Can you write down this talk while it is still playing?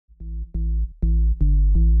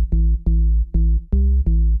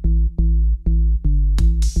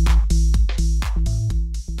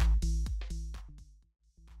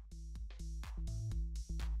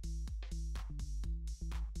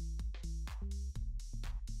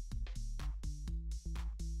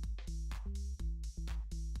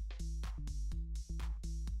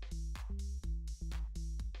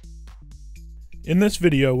In this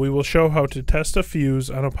video, we will show how to test a fuse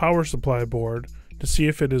on a power supply board to see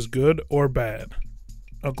if it is good or bad.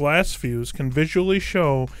 A glass fuse can visually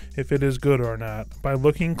show if it is good or not by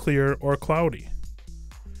looking clear or cloudy.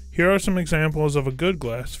 Here are some examples of a good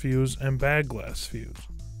glass fuse and bad glass fuse.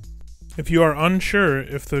 If you are unsure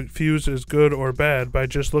if the fuse is good or bad by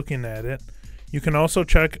just looking at it, you can also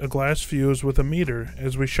check a glass fuse with a meter,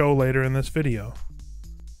 as we show later in this video.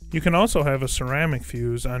 You can also have a ceramic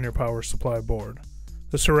fuse on your power supply board.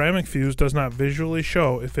 The ceramic fuse does not visually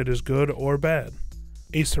show if it is good or bad.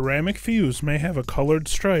 A ceramic fuse may have a colored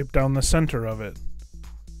stripe down the center of it.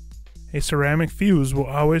 A ceramic fuse will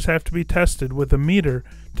always have to be tested with a meter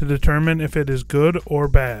to determine if it is good or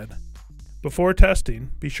bad. Before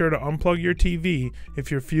testing, be sure to unplug your TV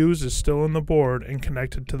if your fuse is still in the board and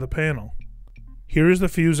connected to the panel. Here is the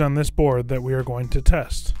fuse on this board that we are going to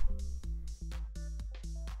test.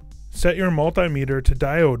 Set your multimeter to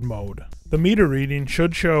diode mode. The meter reading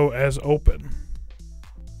should show as open.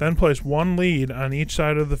 Then place one lead on each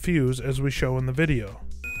side of the fuse as we show in the video.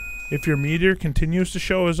 If your meter continues to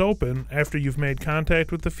show as open after you've made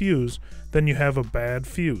contact with the fuse, then you have a bad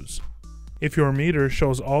fuse. If your meter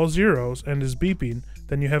shows all zeros and is beeping,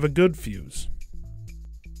 then you have a good fuse.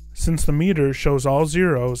 Since the meter shows all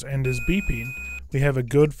zeros and is beeping, we have a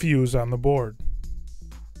good fuse on the board.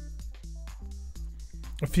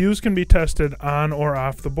 A fuse can be tested on or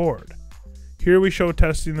off the board. Here we show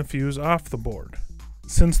testing the fuse off the board.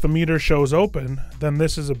 Since the meter shows open, then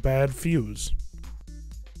this is a bad fuse.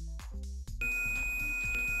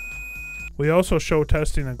 We also show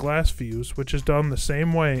testing a glass fuse, which is done the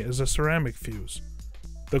same way as a ceramic fuse.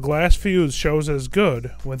 The glass fuse shows as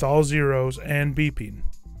good with all zeros and beeping.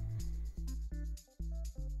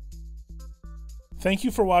 Thank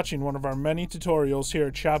you for watching one of our many tutorials here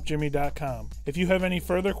at ShopJimmy.com. If you have any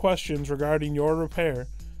further questions regarding your repair,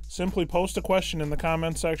 simply post a question in the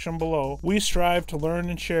comment section below. We strive to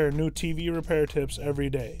learn and share new TV repair tips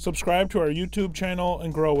every day. Subscribe to our YouTube channel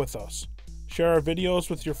and grow with us. Share our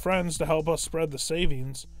videos with your friends to help us spread the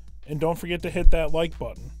savings, and don't forget to hit that like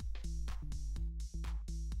button.